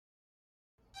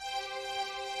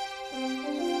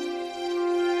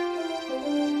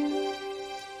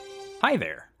Hi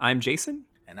there, I'm Jason.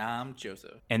 And I'm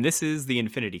Joseph. And this is the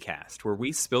Infinity Cast, where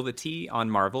we spill the tea on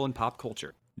Marvel and pop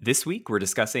culture. This week, we're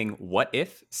discussing What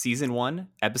If Season 1,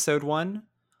 Episode 1,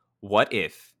 What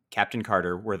If Captain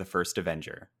Carter were the first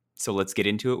Avenger? So let's get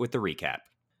into it with the recap.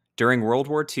 During World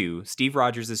War II, Steve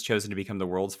Rogers is chosen to become the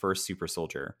world's first super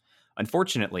soldier.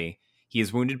 Unfortunately, he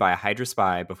is wounded by a Hydra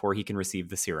spy before he can receive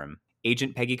the serum.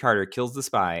 Agent Peggy Carter kills the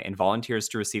spy and volunteers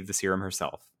to receive the serum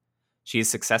herself. She is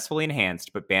successfully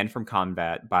enhanced but banned from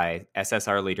combat by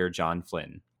SSR leader John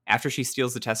Flynn. After she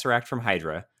steals the Tesseract from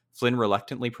Hydra, Flynn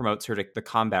reluctantly promotes her to the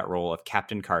combat role of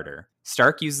Captain Carter.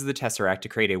 Stark uses the Tesseract to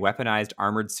create a weaponized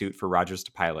armored suit for Rogers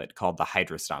to pilot called the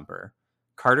Hydra Stomper.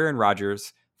 Carter and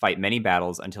Rogers fight many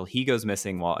battles until he goes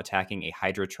missing while attacking a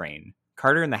Hydra train.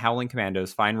 Carter and the Howling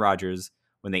Commandos find Rogers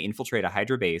when they infiltrate a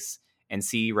Hydra base and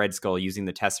see Red Skull using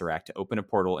the Tesseract to open a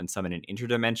portal and summon an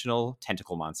interdimensional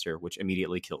tentacle monster, which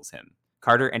immediately kills him.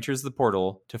 Carter enters the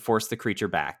portal to force the creature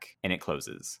back, and it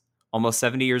closes. Almost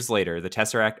 70 years later, the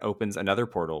Tesseract opens another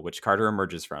portal, which Carter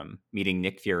emerges from, meeting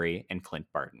Nick Fury and Clint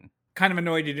Barton. Kind of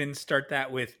annoyed you didn't start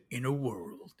that with "in a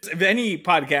world." If any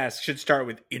podcast should start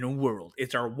with "in a world,"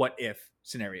 it's our what if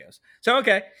scenarios. So,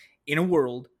 okay, in a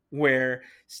world where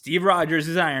Steve Rogers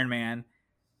is Iron Man,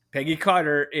 Peggy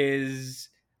Carter is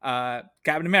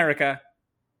Captain America,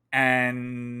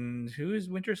 and who is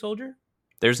Winter Soldier?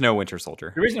 There's no Winter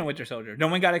Soldier. There is no Winter Soldier. No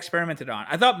one got experimented on.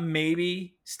 I thought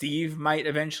maybe Steve might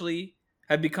eventually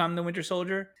have become the Winter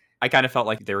Soldier. I kind of felt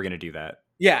like they were going to do that.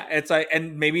 Yeah, it's like,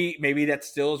 and maybe that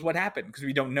still is what happened because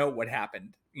we don't know what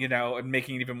happened, and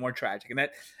making it even more tragic. And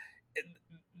that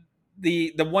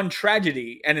the one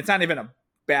tragedy, and it's not even a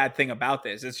bad thing about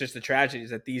this, it's just the tragedy,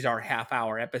 is that these are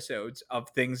half-hour episodes of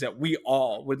things that we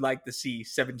all would like to see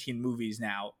 17 movies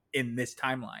now in this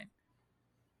timeline.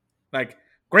 Like,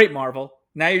 great, Marvel.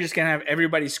 Now you're just going to have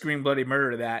everybody scream bloody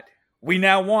murder to that. We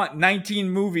now want 19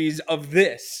 movies of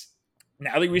this.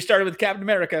 Now that we started with Captain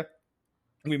America,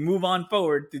 we move on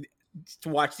forward to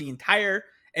watch the entire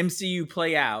MCU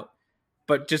play out,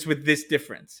 but just with this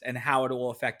difference and how it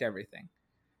will affect everything.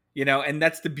 And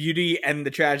that's the beauty and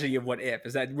the tragedy of What If,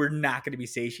 is that we're not going to be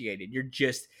satiated. You're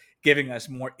just giving us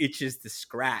more itches to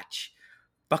scratch.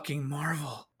 Fucking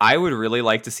Marvel. I would really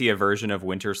like to see a version of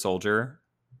Winter Soldier,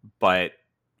 but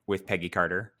with Peggy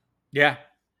Carter. Yeah,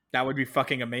 that would be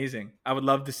fucking amazing. I would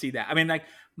love to see that. I mean, like,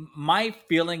 my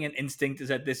feeling and instinct is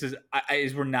that this is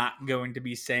we're not going to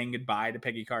be saying goodbye to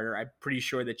Peggy Carter. I'm pretty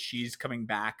sure that she's coming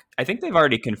back. I think they've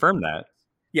already confirmed that.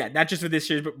 Yeah, not just for this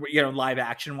year, but live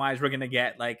action wise, we're gonna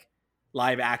get like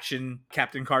live action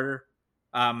Captain Carter,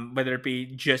 whether it be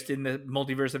just in the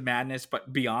Multiverse of Madness,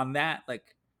 but beyond that,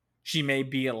 like, she may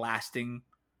be a lasting,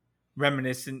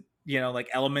 reminiscent, like,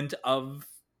 element of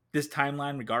this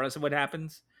timeline, regardless of what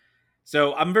happens.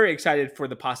 So I'm very excited for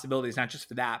the possibilities, not just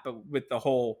for that, but with the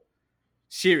whole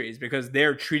series, because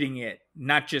they're treating it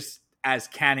not just as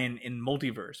canon in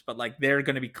multiverse, but like there are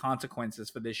going to be consequences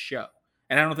for this show.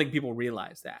 And I don't think people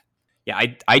realize that. Yeah,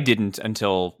 I didn't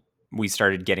until we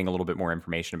started getting a little bit more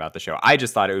information about the show. I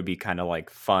just thought it would be kind of like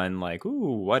fun, like,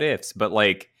 ooh, what ifs? But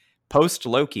like post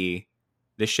Loki,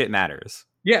 this shit matters.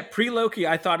 Yeah, pre-Loki,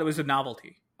 I thought it was a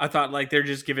novelty. I thought like they're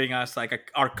just giving us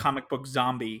like our comic book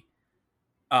zombie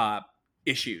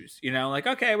issues, like,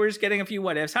 okay, we're just getting a few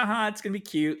what ifs. Haha, it's gonna be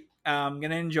cute. I'm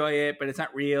gonna enjoy it, but it's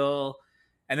not real.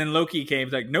 And then Loki came,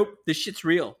 like, nope, this shit's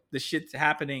real. This shit's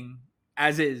happening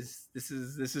as is. This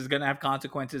is gonna have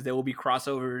consequences. There will be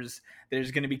crossovers.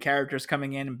 There's gonna be characters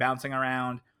coming in and bouncing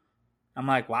around. I'm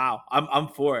like, wow, I'm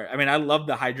for it. I mean, I love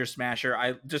the Hydra Smasher.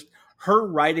 I just, her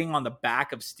writing on the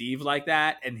back of Steve like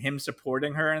that and him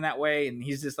supporting her in that way, and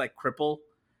he's just like cripple,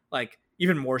 like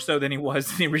even more so than he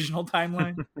was in the original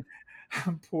timeline.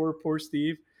 poor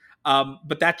Steve.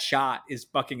 But that shot is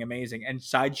fucking amazing. And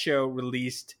Sideshow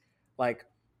released like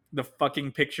the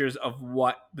fucking pictures of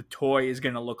what the toy is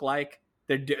going to look like.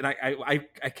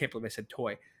 I can't believe I said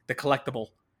toy. The collectible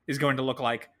is going to look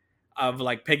like, of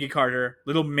like Peggy Carter,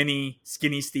 little mini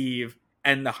skinny Steve,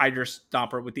 and the Hydra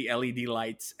Stomper with the LED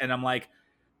lights. And I'm like,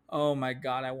 oh my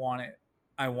God, I want it.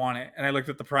 And I looked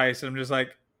at the price and I'm just like,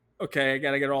 okay, I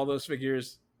got to get all those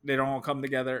figures. They don't all come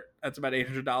together. That's about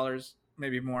 $800,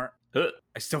 maybe more.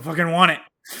 I still fucking want it.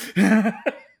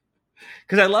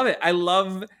 Because I love it. I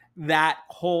love that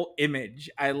whole image.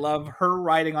 I love her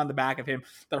riding on the back of him.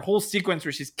 That whole sequence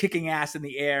where she's kicking ass in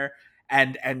the air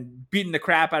and beating the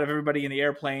crap out of everybody in the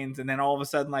airplanes. And then all of a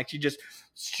sudden, like, she just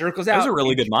circles out. That was a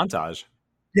really good montage.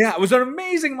 Yeah, it was an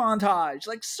amazing montage.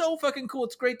 Like, so fucking cool.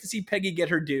 It's great to see Peggy get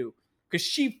her due, because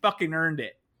she fucking earned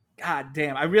it. God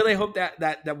damn. I really hope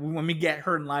that when we get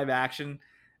her in live action,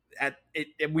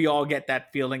 we all get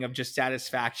that feeling of just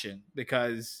satisfaction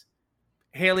because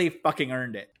Haley fucking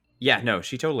earned it. Yeah, no,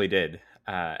 she totally did.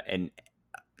 And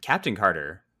Captain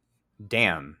Carter,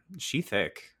 damn, she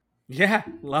thick. Yeah,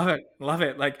 love it, love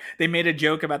it. Like they made a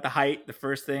joke about the height, the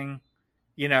first thing,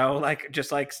 like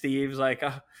just like Steve's, like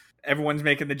everyone's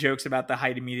making the jokes about the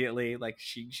height immediately. Like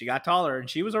she got taller, and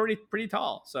she was already pretty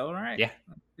tall. So all right, Yeah,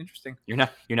 interesting. you're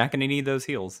not going to need those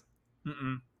heels.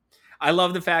 Mm-mm. I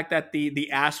love the fact that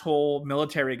the asshole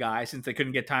military guy, since they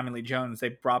couldn't get Tommy Lee Jones, they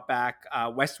brought back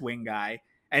West Wing guy,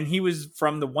 and he was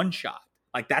from the One Shot.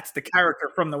 Like that's the character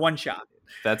from the One Shot.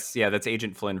 That's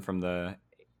Agent Flynn from the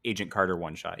Agent Carter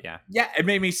one shot. Yeah. Yeah, it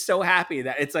made me so happy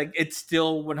that it's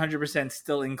still 100%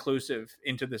 still inclusive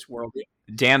into this world.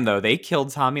 Damn, though, they killed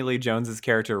Tommy Lee Jones's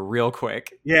character real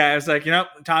quick. Yeah, it's like,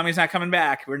 Tommy's not coming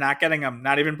back. We're not getting him.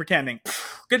 Not even pretending.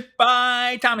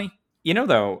 Goodbye, Tommy.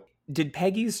 Though, did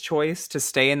Peggy's choice to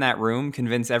stay in that room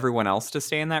convince everyone else to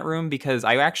stay in that room? Because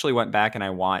I actually went back and I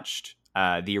watched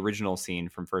the original scene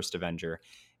from First Avenger,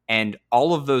 and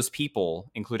all of those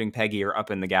people, including Peggy, are up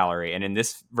in the gallery. And in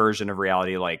this version of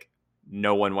reality, like,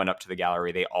 no one went up to the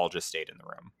gallery. They all just stayed in the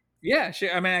room. Yeah,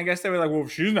 I guess they were like, well,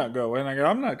 if she's not going, I go,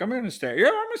 I'm going to stay. Yeah,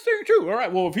 I'm staying too. All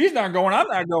right, well, if he's not going, I'm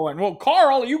not going. Well,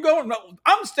 Carl, you going? No,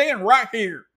 I'm staying right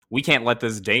here. We can't let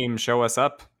this dame show us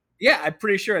up. Yeah, I'm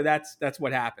pretty sure that's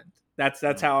what happened.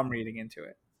 That's how I'm reading into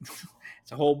it.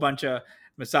 It's a whole bunch of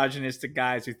misogynistic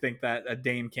guys who think that a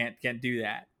dame can't do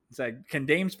that. It's like, can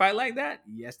dames fight like that?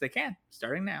 Yes, they can.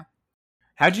 Starting now.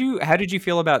 How did you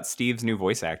feel about Steve's new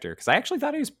voice actor? Because I actually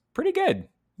thought he was pretty good.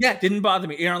 Yeah, it didn't bother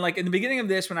me. Like in the beginning of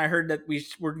this, when I heard that we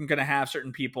weren't going to have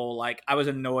certain people, like I was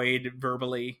annoyed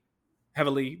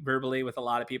heavily verbally with a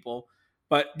lot of people.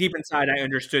 But deep inside, I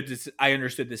understood this. I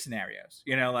understood the scenarios.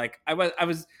 Like I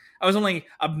was only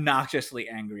obnoxiously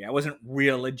angry. I wasn't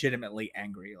legitimately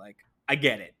angry. Like I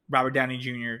get it. Robert Downey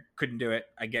Jr. couldn't do it.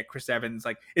 I get Chris Evans.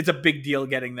 Like it's a big deal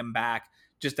getting them back.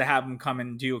 Just to have them come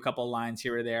and do a couple of lines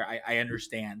here or there, I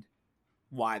understand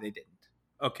why they didn't.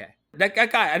 Okay. That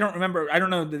guy, I don't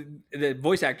know the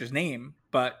voice actor's name,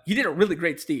 but he did a really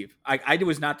great Steve. I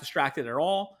was not distracted at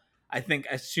all. I think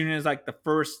as soon as like the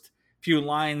first few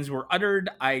lines were uttered,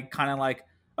 I kind of like,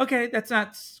 okay, that's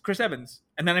not Chris Evans.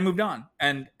 And then I moved on.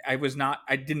 And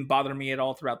it didn't bother me at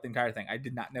all throughout the entire thing. I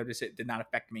did not notice it, did not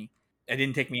affect me. It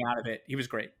didn't take me out of it. He was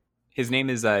great. His name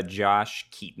is Josh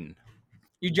Keaton.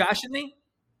 You joshing me?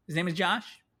 His name is Josh?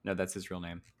 No, that's his real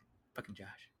name. Fucking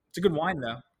Josh. It's a good wine,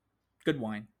 though. Good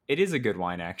wine. It is a good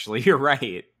wine, actually. You're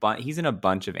right. But he's in a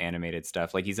bunch of animated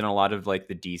stuff. Like, he's in a lot of, like,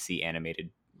 the DC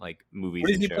animated, like, movies. What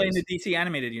does he play in the DC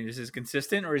animated universe? Is it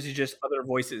consistent, or is he just other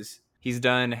voices? He's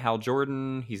done Hal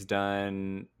Jordan. He's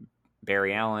done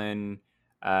Barry Allen.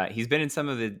 He's been in some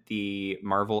of the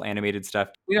Marvel animated stuff.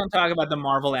 We don't talk about the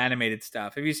Marvel animated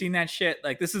stuff. Have you seen that shit?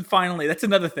 Like, this is finally, that's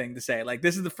another thing to say. Like,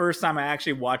 this is the first time I'm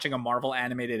actually watching a Marvel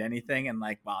animated anything, and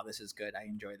like, wow, this is good. I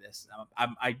enjoy this.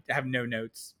 I have no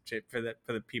notes for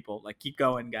the people. Like, keep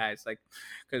going, guys. Like,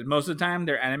 because most of the time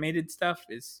their animated stuff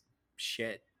is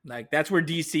shit. Like, that's where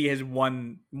DC has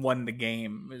won the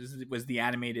game. Was the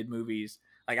animated movies.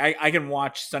 Like I can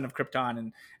watch Son of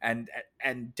Krypton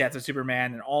and Death of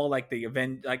Superman and all like the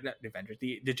Avengers,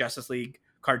 the Justice League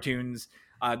cartoons,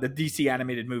 the DC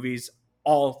animated movies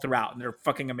all throughout, and they're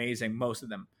fucking amazing. Most of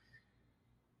them.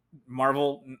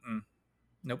 Marvel,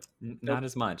 nope, not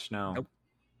as much. No, nope.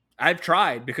 I've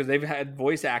tried because they've had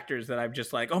voice actors that I've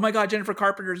just like, oh my god, Jennifer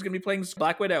Carpenter is gonna be playing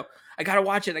Black Widow. I gotta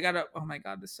watch it. Oh my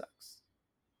god, this sucks.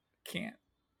 Can't.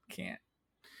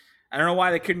 I don't know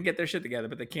why they couldn't get their shit together,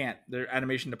 but they can't. Their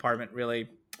animation department really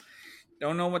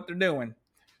don't know what they're doing.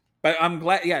 But I'm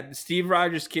glad, yeah, Steve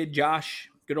Rogers' kid, Josh,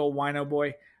 good old wino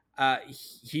boy. I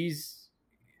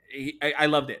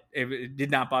loved it. It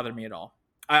did not bother me at all.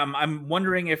 I'm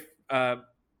wondering if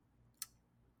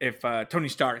Tony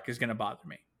Stark is going to bother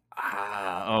me.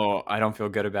 I don't feel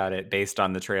good about it based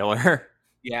on the trailer.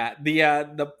 Yeah,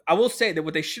 I will say that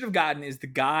what they should have gotten is the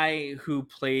guy who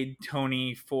played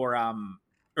Tony for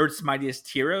Earth's Mightiest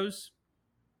Heroes,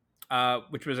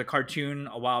 which was a cartoon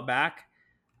a while back,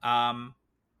 and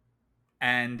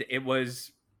it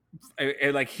was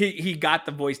like he got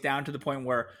the voice down to the point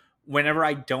where whenever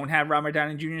I don't have Robert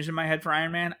Downey Jr. in my head for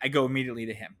Iron Man, I go immediately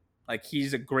to him. Like,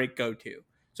 he's a great go-to.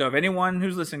 So if anyone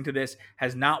who's listening to this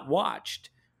has not watched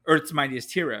Earth's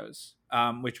Mightiest Heroes,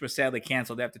 which was sadly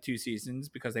canceled after 2 seasons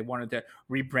because they wanted to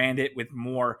rebrand it with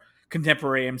more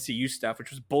contemporary MCU stuff,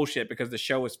 which was bullshit because the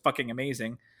show was fucking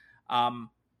amazing. Probably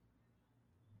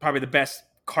the best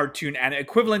cartoon and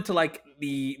equivalent to like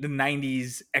the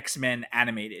 90s X-Men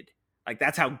animated. Like,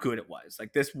 that's how good it was.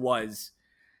 Like, this was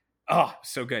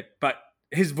so good. But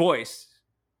his voice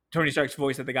Tony Stark's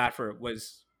voice that they got for it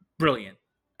was brilliant,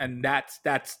 and that's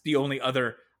the only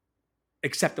other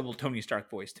acceptable Tony Stark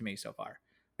voice to me so far.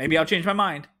 Maybe I'll change my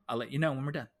mind. I'll let you know when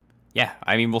we're done. Yeah,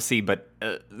 I mean, we'll see, but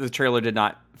the trailer did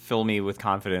not fill me with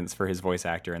confidence for his voice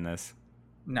actor in this.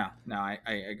 No, I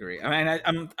agree. I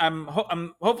mean, I'm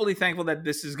hopefully thankful that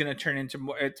this is going to turn into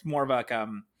more. It's more of like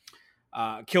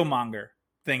Killmonger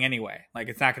thing anyway. Like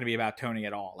it's not going to be about Tony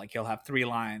at all. Like he'll have 3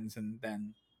 lines, and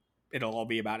then it'll all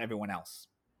be about everyone else.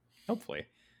 Hopefully.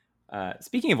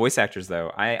 Speaking of voice actors,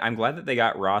 though, I'm glad that they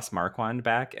got Ross Marquand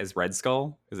back as Red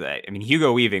Skull. Because I mean,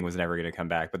 Hugo Weaving was never going to come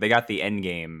back, but they got the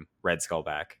Endgame Red Skull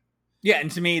back. Yeah,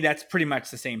 and to me, that's pretty much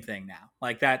the same thing now.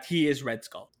 Like that, he is Red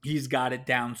Skull. He's got it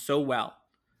down so well.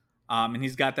 And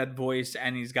he's got that voice,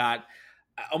 and he's got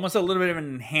almost a little bit of an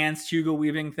enhanced Hugo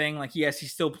Weaving thing. Like, yes,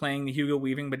 he's still playing the Hugo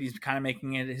Weaving, but he's kind of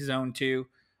making it his own too.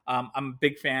 I'm a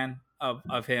big fan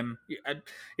of him.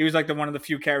 He was like one of the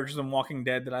few characters in Walking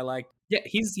Dead that I liked. Yeah,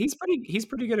 he's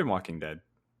pretty good in Walking Dead.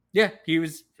 Yeah, he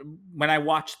was. When I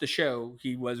watched the show,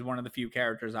 he was one of the few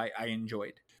characters I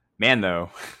enjoyed. Man,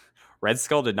 though. Red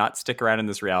Skull did not stick around in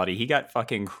this reality. He got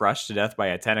fucking crushed to death by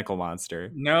a tentacle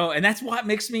monster. No, and that's what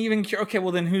makes me even curious. Okay,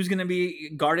 well then who's going to be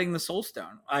guarding the Soul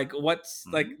Stone? Like what's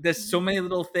like there's so many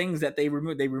little things that they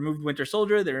removed. They removed Winter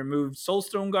Soldier, they removed Soul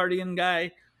Stone Guardian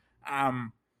guy.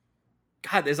 God,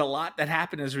 there's a lot that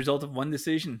happened as a result of one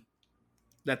decision.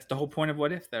 That's the whole point of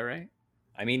What If though, right?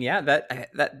 I mean, yeah,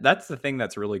 that's the thing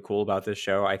that's really cool about this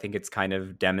show. I think it's kind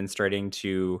of demonstrating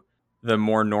to the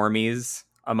more normies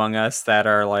among us that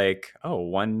are like, oh,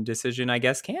 one decision I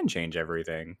guess can change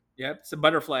everything. Yep, it's a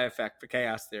butterfly effect for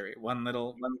chaos theory. One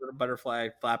little butterfly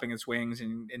flapping its wings,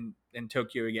 and in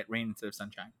Tokyo you get rain instead of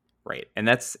sunshine. Right, and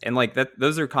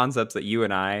those are concepts that you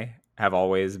and I have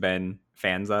always been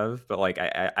fans of. But like,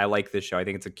 I like this show. I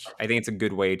think it's a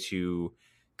good way to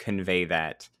convey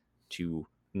that to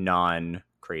non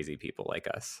crazy people like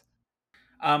us.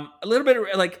 A little bit of,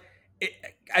 like.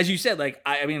 As you said, like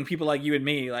I mean, people like you and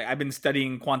me, like I've been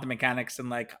studying quantum mechanics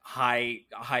and like high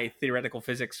theoretical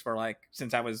physics for like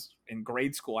since I was in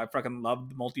grade school. I fucking loved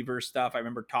the multiverse stuff. I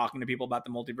remember talking to people about the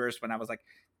multiverse when I was like,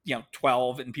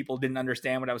 12, and people didn't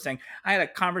understand what I was saying. I had a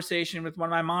conversation with one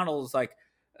of my models like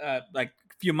a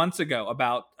few months ago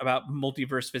about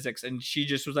multiverse physics, and she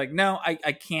just was like, "No, I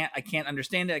can't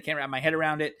understand it. I can't wrap my head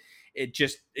around it. It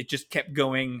just kept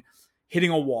going, hitting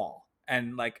a wall."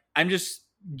 And like I'm just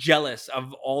jealous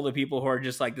of all the people who are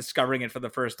just like discovering it for the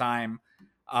first time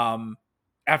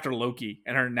after Loki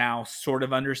and are now sort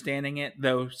of understanding it,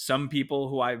 though some people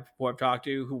who I've talked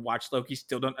to who watched Loki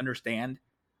still don't understand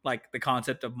like the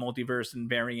concept of multiverse and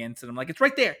variants. And I'm like, it's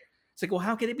right there. It's like, well,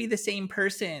 how can it be the same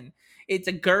person? It's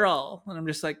a girl. And I'm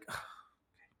just like, oh.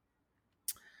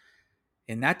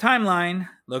 In that timeline,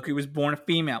 Loki was born a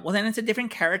female. Well, then it's a different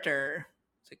character.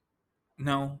 It's like,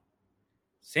 no,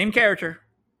 same character.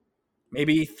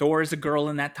 Maybe Thor is a girl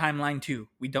in that timeline too.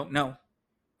 We don't know.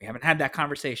 We haven't had that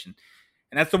conversation.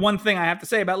 And that's the one thing I have to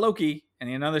say about Loki.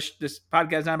 And this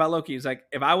podcast is not about Loki. It's like,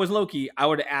 if I was Loki, I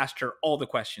would have asked her all the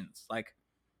questions. Like,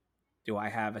 do I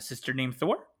have a sister named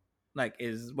Thor? Like,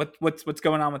 what's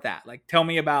going on with that? Like, tell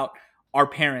me about our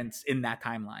parents in that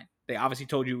timeline. They obviously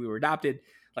told you we were adopted.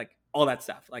 Like, all that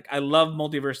stuff. Like, I love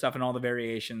multiverse stuff and all the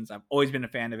variations. I've always been a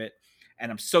fan of it. And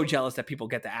I'm so jealous that people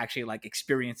get to actually like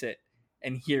experience it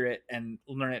and hear it and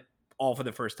learn it all for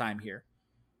the first time here.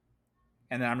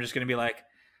 And then I'm just going to be like,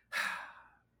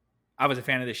 I was a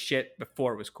fan of this shit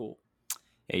before it was cool.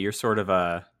 Yeah, you're sort of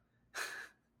a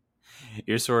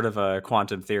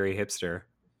quantum theory hipster.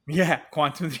 Yeah,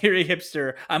 quantum theory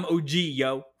hipster. I'm OG,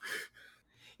 yo.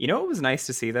 You know what was nice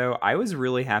to see, though? I was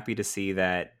really happy to see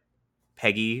that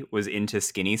Peggy was into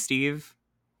Skinny Steve.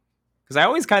 Because I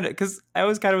always kind of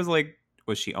was like,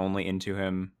 was she only into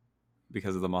him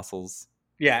because of the muscles?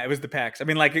 Yeah, it was the pecs.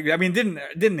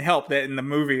 It didn't help that in the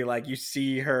movie, like you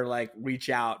see her like reach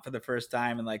out for the first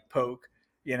time and like poke.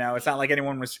 It's not like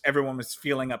everyone was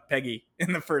feeling up Peggy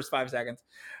in the first 5 seconds.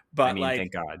 But I mean, like,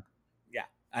 thank God.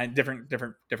 Yeah, different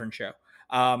show.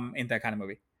 In that kind of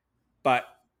movie. But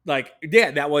like,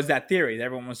 yeah, that was that theory that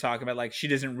everyone was talking about. Like, she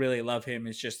doesn't really love him.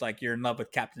 It's just like you're in love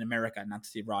with Captain America, not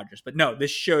Steve Rogers. But no,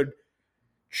 this showed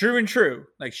true.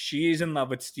 Like, she's in love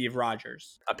with Steve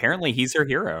Rogers. Apparently, he's her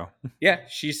hero. Yeah,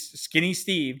 she's Skinny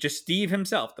Steve. Just Steve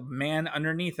himself, the man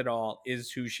underneath it all,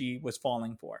 is who she was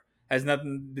falling for. Has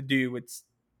nothing to do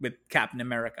with Captain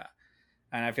America.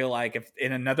 And I feel like if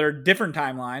in another different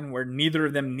timeline where neither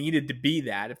of them needed to be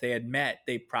that, if they had met,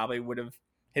 they probably would have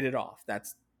hit it off.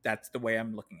 That's the way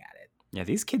I'm looking at it. Yeah,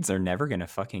 these kids are never gonna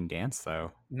fucking dance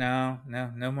though. No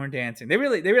more dancing. They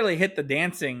really hit the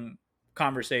dancing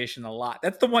conversation a lot.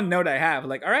 That's the one note I have.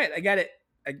 Like, all right, I get it.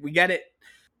 Like, we get it.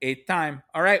 8th time.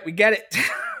 All right, we get it.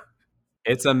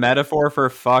 It's a metaphor for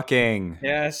fucking.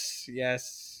 Yes.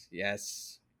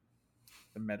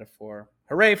 The metaphor.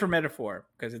 Hooray for metaphor,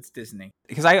 because it's Disney.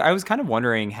 Because I was kind of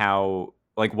wondering how,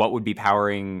 like, what would be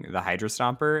powering the Hydra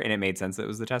Stomper, and it made sense that it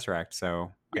was the Tesseract,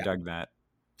 so I dug that.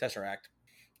 Tesseract.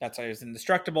 That's why it was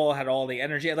indestructible, had all the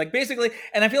energy. Like, basically,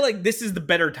 and I feel like this is the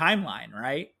better timeline,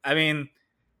 right? I mean,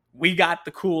 we got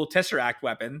the cool Tesseract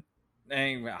weapon.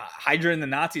 And Hydra and the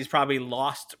Nazis probably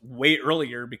lost way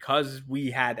earlier because we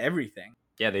had everything.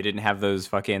 Yeah, they didn't have those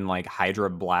fucking, like, Hydra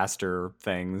blaster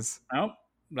things. No,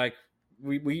 like,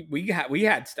 we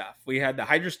had stuff. We had the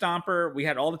Hydra Stomper. We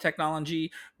had all the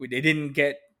technology. They didn't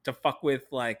get to fuck with,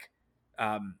 like,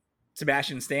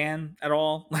 Sebastian Stan at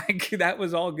all. Like, that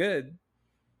was all good.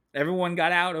 Everyone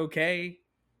got out okay.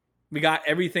 We got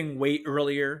everything way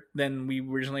earlier than we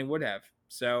originally would have.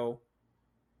 So,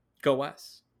 go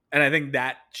us. And I think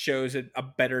that shows a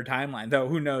better timeline. Though,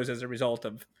 who knows, as a result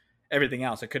of everything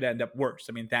else, it could end up worse.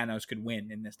 I mean, Thanos could win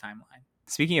in this timeline.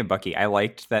 Speaking of Bucky, I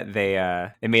liked that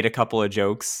they made a couple of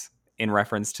jokes in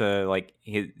reference to, like,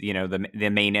 his, you know, the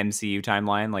main MCU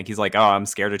timeline. Like, he's like, "Oh, I'm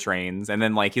scared of trains," and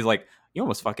then, like, he's like, "You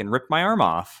almost fucking ripped my arm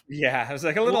off." Yeah, I was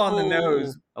like a little on the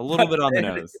nose. A little bit on the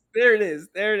nose. There it is.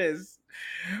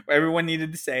 Everyone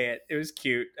needed to say it. It was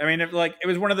cute. I mean, it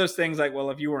was one of those things like, well,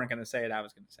 if you weren't going to say it, I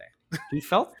was going to say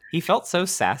it. He felt so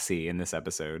sassy in this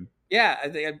episode.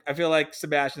 Yeah, I feel like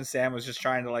Sebastian Stan was just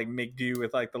trying to, like, make do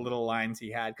with, like, the little lines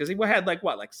he had, because he had, like,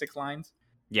 what, like 6 lines?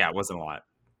 Yeah, it wasn't a lot.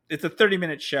 It's a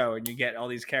 30-minute show, and you get all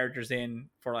these characters in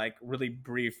for, like, really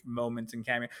brief moments and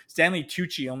cameo. Stanley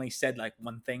Tucci only said, like,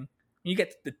 one thing. You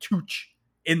get the Tucci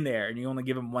in there, and you only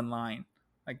give him one line.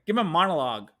 Like, give him a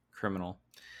monologue. Criminal.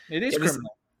 It is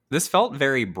criminal. This felt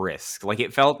very brisk. Like,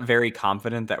 it felt very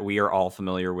confident that we are all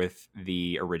familiar with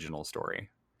the original story.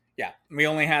 Yeah, we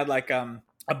only had, like, a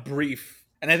brief,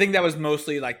 and I think that was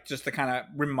mostly, like, just to kind of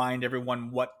remind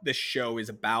everyone what this show is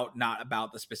about, not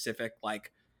about the specific,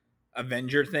 like,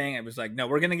 Avenger thing. It was like, no,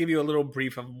 we're going to give you a little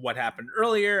brief of what happened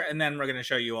earlier, and then we're going to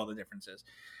show you all the differences.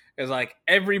 It's like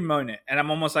every moment, and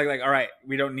I'm almost like, all right,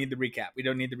 we don't need the recap. We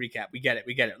get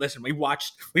it. Listen, we've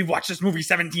watched this movie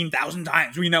 17,000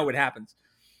 times. We know what happens.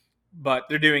 But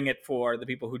they're doing it for the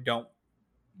people who don't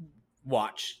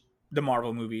watch the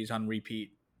Marvel movies on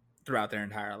repeat throughout their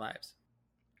entire lives.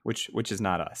 Which is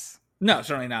not us. No,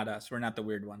 certainly not us. We're not the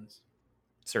weird ones.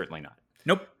 Certainly not.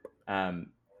 Nope.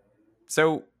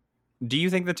 So, do you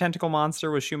think the tentacle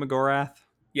monster was Shuma Gorath?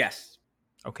 Yes.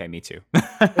 Okay, me too.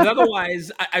 But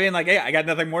otherwise, I mean, like, hey, I got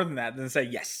nothing more than that than to say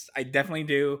yes. I definitely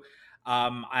do.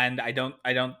 And I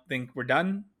don't think we're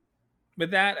done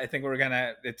with that. I think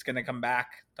it's gonna come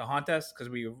back to haunt us because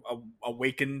we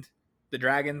awakened the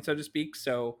dragon, so to speak.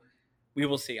 So we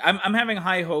will see. I'm having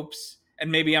high hopes,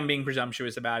 and maybe I'm being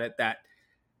presumptuous about it, that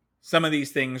some of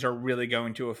these things are really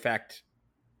going to affect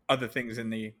other things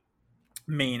in the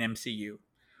main MCU,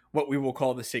 what we will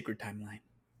call the sacred timeline.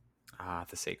 Ah,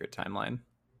 the sacred timeline.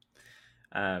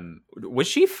 Was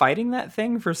she fighting that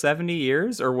thing for 70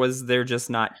 years, or was there just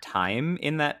not time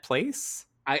in that place?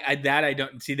 I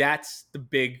don't see. That's the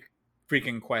big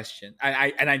freaking question.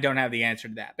 I don't have the answer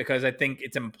to that, because I think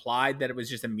it's implied that it was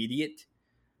just immediate,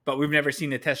 but we've never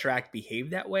seen the Tesseract behave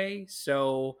that way.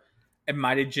 So it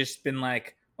might have just been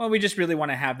like, well, we just really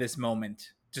want to have this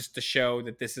moment just to show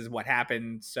that this is what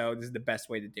happened. So this is the best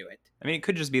way to do it. I mean, it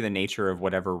could just be the nature of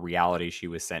whatever reality she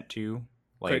was sent to.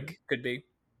 Like, could be.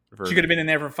 She could have been in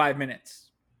there for 5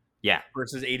 minutes. Yeah.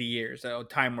 Versus 80 years. So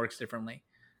time works differently,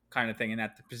 kind of thing, in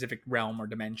that specific realm or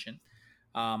dimension.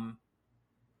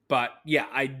 But yeah,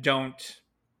 I don't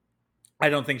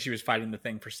think she was fighting the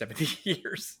thing for 70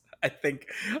 years. I think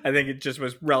it just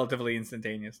was relatively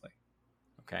instantaneously.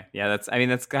 Okay. Yeah,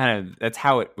 that's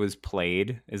how it was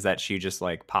played, is that she just,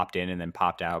 like, popped in and then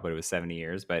popped out, but it was 70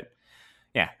 years. But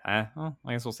yeah, well,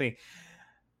 I guess we'll see.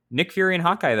 Nick Fury and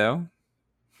Hawkeye, though.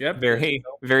 Yep.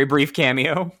 Very brief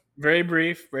cameo. Very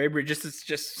brief. It's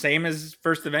just same as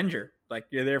First Avenger. Like,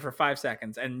 you're there for 5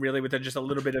 seconds, and really with just a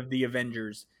little bit of the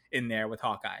Avengers in there with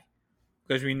Hawkeye,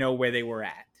 because we know where they were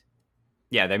at.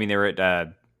 Yeah, I mean, they were at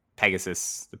the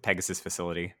Pegasus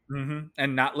facility. Mm-hmm.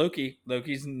 And not Loki.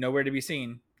 Loki's nowhere to be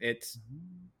seen.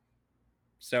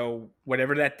 So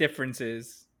whatever that difference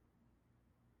is,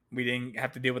 we didn't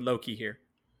have to deal with Loki here.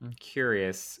 I'm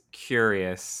curious.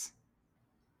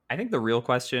 I think the real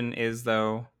question is,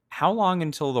 though, how long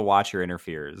until the Watcher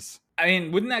interferes? I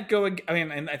mean, wouldn't that go? I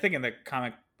mean, and I think in the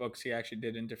comic books he actually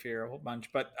did interfere a whole bunch,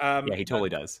 but yeah, he totally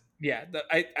does. Yeah,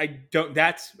 I don't.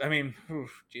 That's, I mean,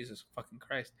 Jesus fucking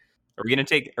Christ. Are we gonna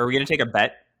take a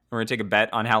bet? We're gonna take a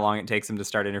bet on how long it takes him to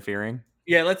start interfering.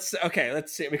 Yeah, let's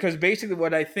see. Because basically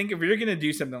what I think, if you're going to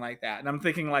do something like that, and I'm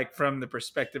thinking like from the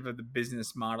perspective of the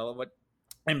business model of what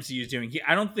MCU is doing,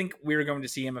 I don't think we're going to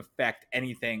see him affect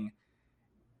anything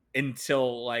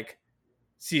until like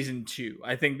season 2.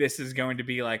 I think this is going to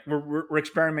be like we're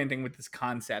experimenting with this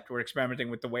concept. We're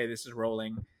experimenting with the way this is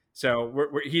rolling. So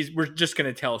we're just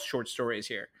going to tell short stories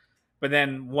here. But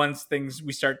then once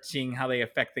we start seeing how they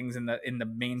affect things in the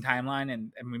main timeline,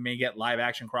 and we may get live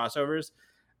action crossovers,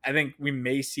 I think we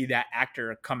may see that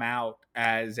actor come out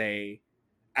as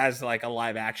like a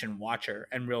live action Watcher,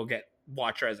 and we'll get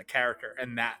Watcher as a character,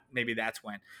 and that's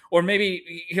when, or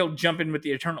maybe he'll jump in with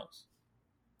the Eternals.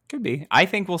 Could be. I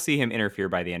think we'll see him interfere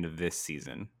by the end of this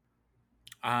season.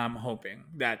 I'm hoping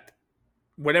that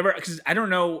whatever, because I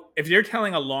don't know if they're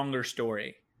telling a longer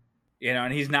story,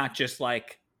 and he's not just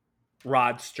like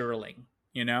Rod Sterling,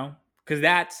 because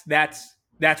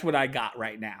that's what I got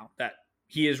right now, that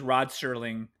he is Rod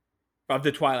Sterling of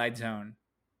the Twilight Zone,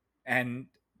 and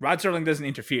Rod Sterling doesn't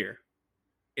interfere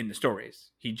in the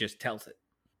stories. He just tells it.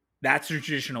 That's the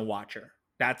traditional Watcher.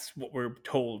 That's what we're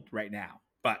told right now.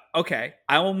 But okay,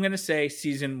 I'm going to say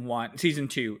season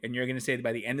 2, and you're going to say that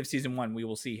by the end of season 1, we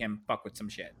will see him fuck with some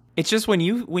shit. It's just when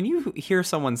you hear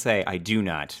someone say, I do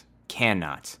not,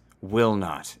 cannot, will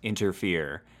not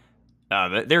interfere,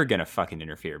 they're going to fucking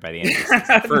interfere by the end of the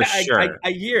season, for sure.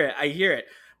 I hear it.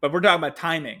 But we're talking about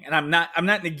timing, and I'm not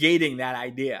negating that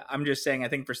idea. I'm just saying I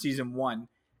think for season 1,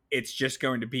 it's just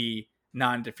going to be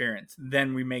non-interference.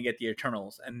 Then we may get the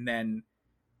Eternals, and then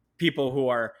people who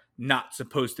are not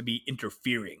supposed to be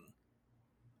interfering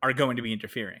are going to be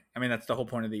interfering. I mean, that's the whole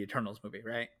point of the Eternals movie,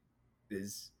 right?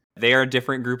 They are a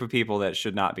different group of people that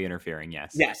should not be interfering,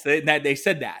 yes. Yes, they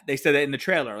said that. They said that in the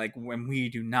trailer, like, when we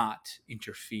do not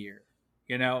interfere.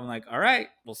 I'm like, all right,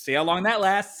 we'll see how long that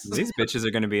lasts. These bitches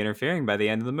are going to be interfering by the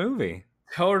end of the movie.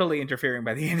 Totally interfering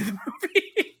by the end of the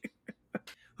movie.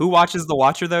 Who watches The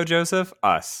Watcher, though, Joseph?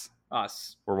 Us.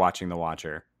 We're watching The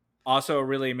Watcher. Also a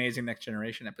really amazing Next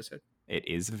Generation episode. It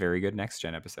is a very good Next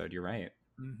Gen episode. You're right.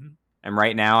 Mm-hmm. And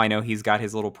right now, I know he's got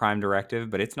his little Prime Directive,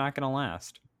 but it's not going to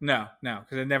last. No,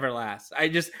 because it never lasts. I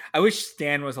wish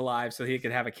Stan was alive so he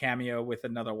could have a cameo with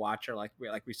another Watcher like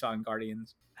we saw in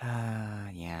Guardians.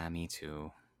 Yeah, me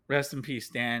too. Rest in peace,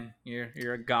 Stan.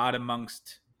 You're a god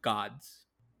amongst gods.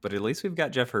 But at least we've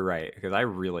got Jeffrey Wright, because I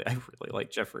really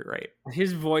like Jeffrey Wright.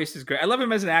 His voice is great. I love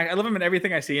him as an actor. I love him in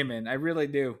everything I see him in. I really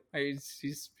do.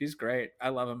 He's great. I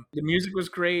love him. The music was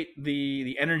great.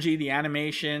 The energy, the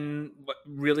animation, what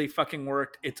really fucking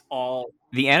worked.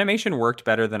 The animation worked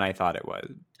better than I thought it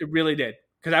would. It really did.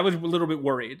 Because I was a little bit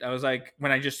worried. I was like,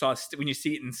 when I just saw when you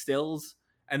see it in stills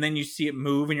and then you see it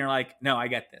move, and you're like, no, I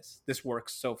get this. This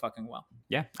works so fucking well.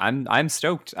 Yeah, I'm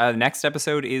stoked. Next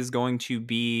episode is going to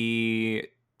be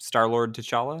Star-Lord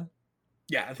T'Challa?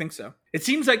 Yeah, I think so. It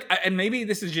seems like, and maybe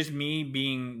this is just me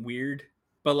being weird,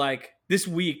 but like this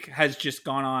week has just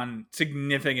gone on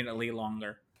significantly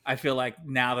longer. I feel like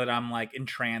now that I'm like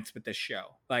entranced with this show,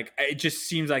 like it just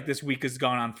seems like this week has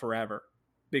gone on forever,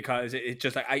 because it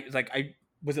just I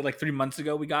was it like 3 months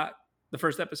ago we got the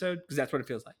first episode, because that's what it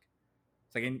feels like.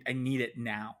 It's like I need it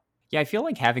now. Yeah, I feel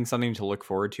like having something to look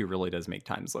forward to really does make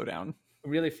time slow down. It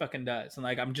really fucking does. And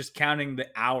like I'm just counting the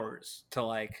hours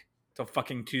till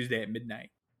fucking Tuesday at midnight.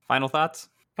 Final thoughts?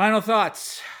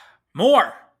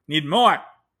 More. Need more.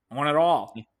 I want it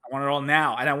all. I want it all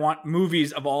now. And I want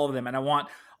movies of all of them. And I want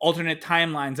alternate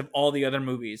timelines of all the other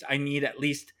movies. I need at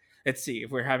least, let's see,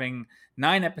 if we're having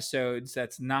 9 episodes,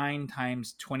 that's 9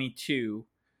 times 22,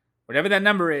 whatever that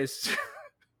number is,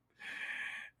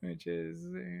 which is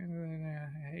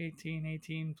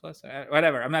 18 plus,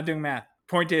 whatever. I'm not doing math.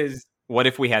 Point is, what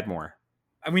if we had more?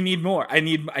 We need more. I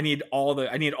need all of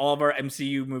our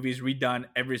MCU movies redone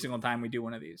every single time we do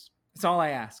one of these. That's all I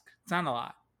ask. It's not a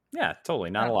lot. Yeah, totally.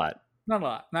 Not a lot. Not a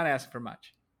lot. Not asking for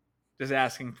much. Just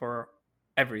asking for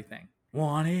everything.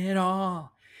 Want it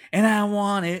all, and I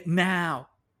want it now.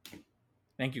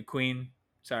 Thank you, Queen.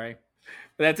 Sorry,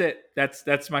 but that's it.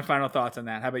 That's my final thoughts on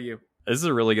that. How about you? This is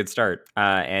a really good start.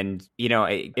 And,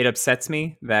 it upsets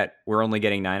me that we're only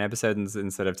getting 9 episodes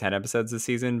instead of 10 episodes this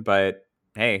season. But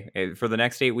hey, for the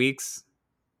next 8 weeks,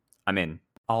 I'm in.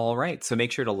 All right. So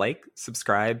make sure to like,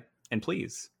 subscribe, and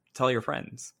please tell your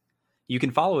friends. You can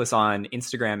follow us on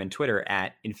Instagram and Twitter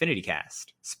at InfinityCast,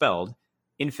 spelled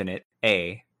Infinite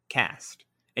A Cast.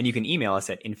 And you can email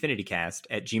us at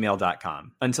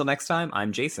infinitycast@gmail.com. Until next time,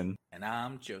 I'm Jason. And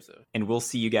I'm Joseph. And we'll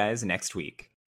see you guys next week.